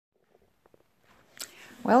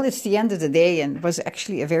Well, it's the end of the day, and it was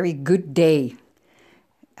actually a very good day.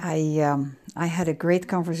 I had a great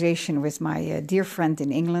conversation with my dear friend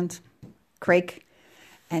in England, Craig,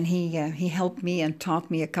 and he helped me and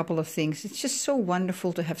taught me a couple of things. It's just so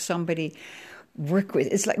wonderful to have somebody work with.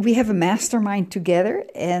 It's like we have a mastermind together,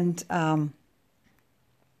 and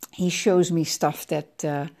he shows me stuff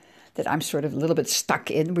that I'm sort of a little bit stuck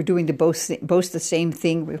in. We're doing both the same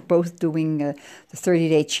thing. We're both doing the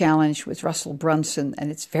 30-day challenge with Russell Brunson, and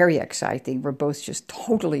it's very exciting. We're both just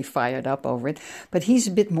totally fired up over it. But he's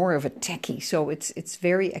a bit more of a techie, so it's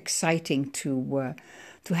very exciting to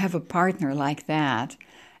have a partner like that.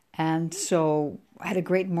 And so I had a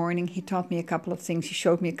great morning. He taught me a couple of things. He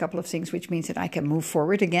showed me a couple of things, which means that I can move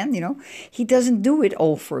forward again. He doesn't do it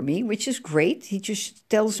all for me, which is great. He just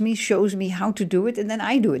tells me, shows me how to do it, and then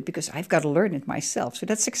I do it because I've got to learn it myself. So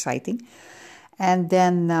that's exciting. And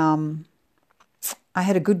then I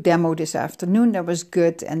had a good demo this afternoon. That was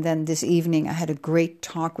good. And then this evening I had a great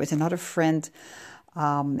talk with another friend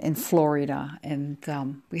in Florida. And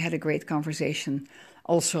we had a great conversation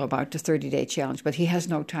also about the 30-day challenge, but he has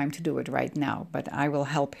no time to do it right now. But I will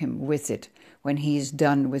help him with it when he's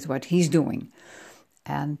done with what he's doing.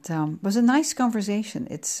 And it was a nice conversation.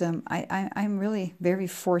 I'm really very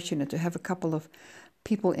fortunate to have a couple of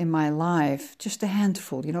people in my life, just a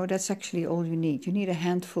handful. That's actually all you need. You need a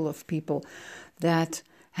handful of people, who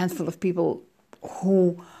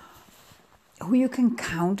you can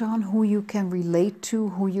count on, who you can relate to,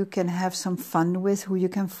 who you can have some fun with, who you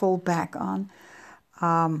can fall back on.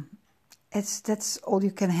 That's all you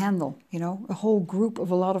can handle, a whole group of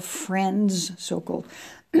a lot of friends, so-called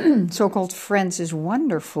so-called friends is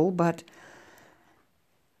wonderful, but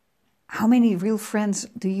how many real friends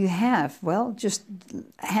do you have? Well, just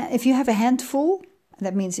if you have a handful,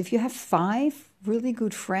 that means if you have 5 really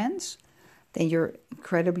good friends, then you're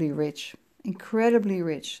incredibly rich,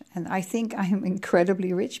 and I think I am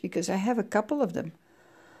incredibly rich because I have a couple of them.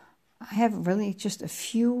 I have really just a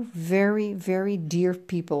few very, very dear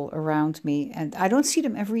people around me, and I don't see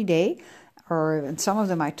them every day, and some of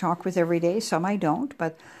them I talk with every day, some I don't.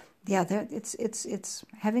 But yeah, it's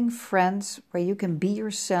having friends where you can be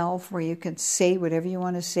yourself, where you can say whatever you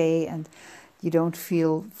want to say, and you don't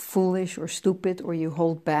feel foolish or stupid or you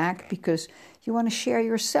hold back because you want to share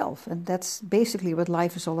yourself, and that's basically what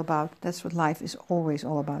life is all about. That's what life is always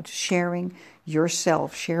all about: sharing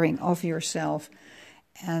yourself, sharing of yourself.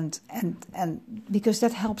 And because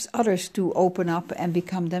that helps others to open up and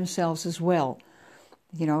become themselves as well.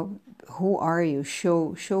 Who are you?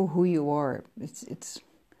 Show who you are. It's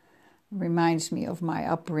reminds me of my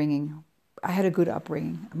upbringing. I had a good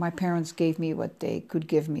upbringing. My parents gave me what they could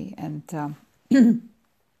give me, and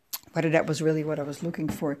whether that was really what I was looking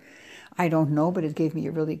for, I don't know. But it gave me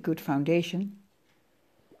a really good foundation.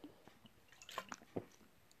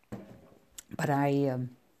 But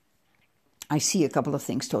I see a couple of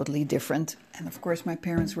things totally different. And of course, my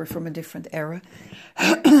parents were from a different era.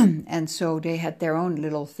 And so they had their own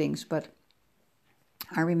little things. But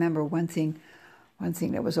I remember one thing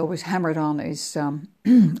that was always hammered on is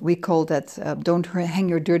we call that don't hang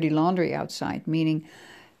your dirty laundry outside, meaning,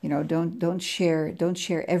 don't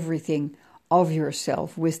share everything of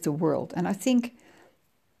yourself with the world. And I think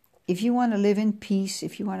if you want to live in peace,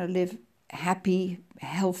 if you want to live happy,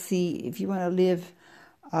 healthy, if you want to live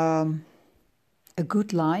a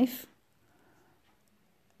good life,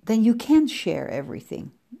 then you can share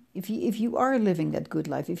everything. If you are living that good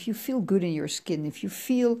life, if you feel good in your skin, if you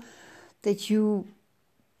feel that you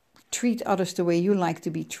treat others the way you like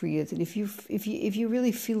to be treated, and if you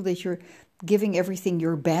really feel that you're giving everything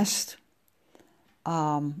your best,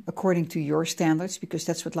 according to your standards, because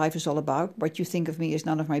that's what life is all about. What you think of me is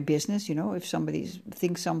none of my business. If somebody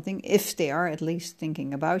thinks something, if they are at least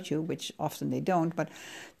thinking about you, which often they don't, but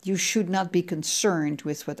you should not be concerned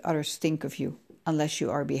with what others think of you unless you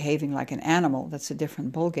are behaving like an animal. That's a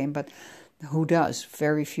different ballgame, but who does?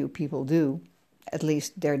 Very few people do. At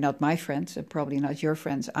least they're not my friends, and probably not your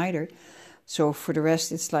friends either. So for the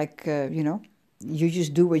rest, it's like, you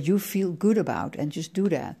just do what you feel good about and just do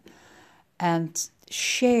that. And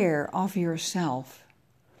share of yourself.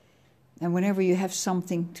 And whenever you have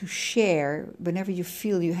something to share, whenever you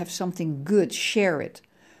feel you have something good, share it.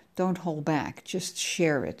 Don't hold back, just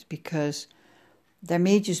share it, because there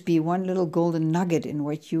may just be one little golden nugget in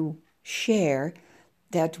what you share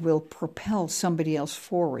that will propel somebody else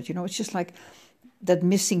forward. It's just like that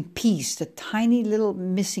missing piece, the tiny little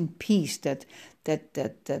missing piece that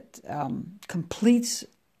completes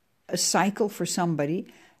a cycle for somebody,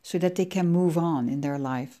 so that they can move on in their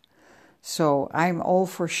life. So I'm all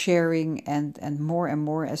for sharing and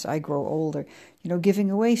more as I grow older,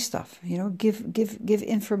 giving away stuff, give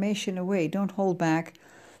information away. Don't hold back.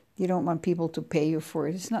 You don't want people to pay you for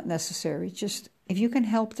it. It's not necessary. Just if you can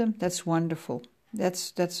help them, that's wonderful.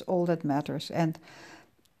 That's all that matters. And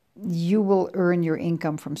you will earn your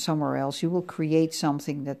income from somewhere else. You will create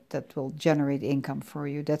something that will generate income for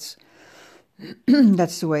you. That's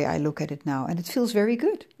that's the way I look at it now, and it feels very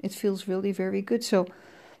good. It feels really very good. So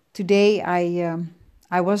today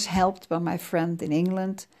I was helped by my friend in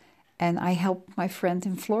England, and I helped my friend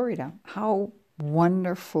in Florida. How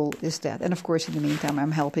wonderful is that? And of course, in the meantime,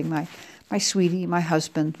 I'm helping my sweetie, my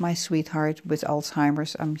husband, my sweetheart with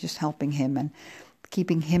Alzheimer's. I'm just helping him and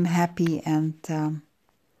keeping him happy, and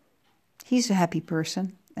he's a happy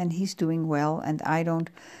person, and he's doing well, and I don't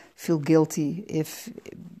feel guilty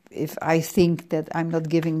if I think that I'm not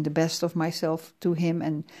giving the best of myself to him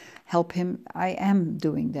and help him. I am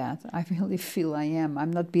doing that. I really feel I am.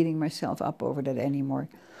 I'm not beating myself up over that anymore.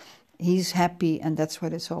 He's happy, and that's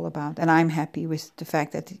what it's all about. And I'm happy with the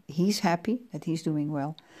fact that he's happy, that he's doing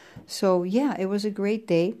well. So, yeah, it was a great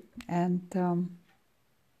day. And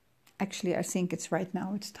actually, I think it's right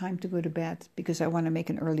now. It's time to go to bed because I want to make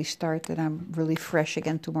an early start, that I'm really fresh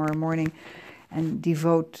again tomorrow morning and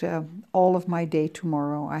devote all of my day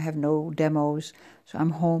tomorrow. I have no demos, so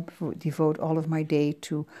I'm home to devote all of my day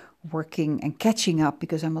to working and catching up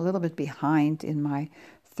because I'm a little bit behind in my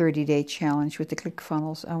 30-day challenge with the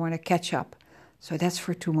ClickFunnels. I want to catch up. So that's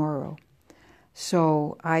for tomorrow.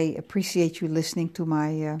 So I appreciate you listening to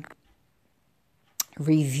my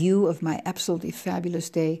review of my absolutely fabulous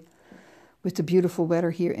day with the beautiful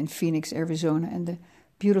weather here in Phoenix, Arizona, and the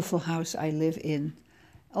beautiful house I live in.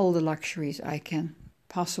 All the luxuries I can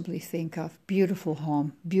possibly think of. Beautiful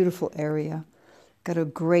home, beautiful area. Got a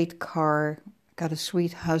great car, got a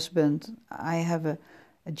sweet husband. I have a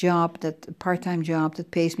part-time job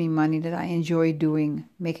that pays me money that I enjoy doing,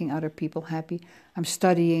 making other people happy. I'm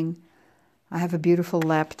studying. I have a beautiful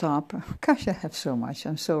laptop. Gosh, I have so much.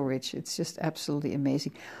 I'm so rich. It's just absolutely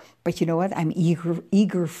amazing. But you know what? I'm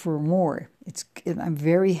eager for more. I'm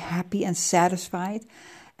very happy and satisfied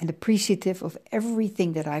and appreciative of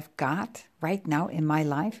everything that I've got right now in my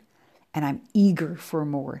life. And I'm eager for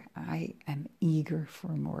more. I am eager for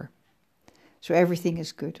more. So everything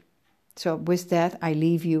is good. So with that, I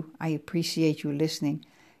leave you. I appreciate you listening.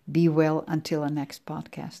 Be well until our next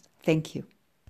podcast. Thank you.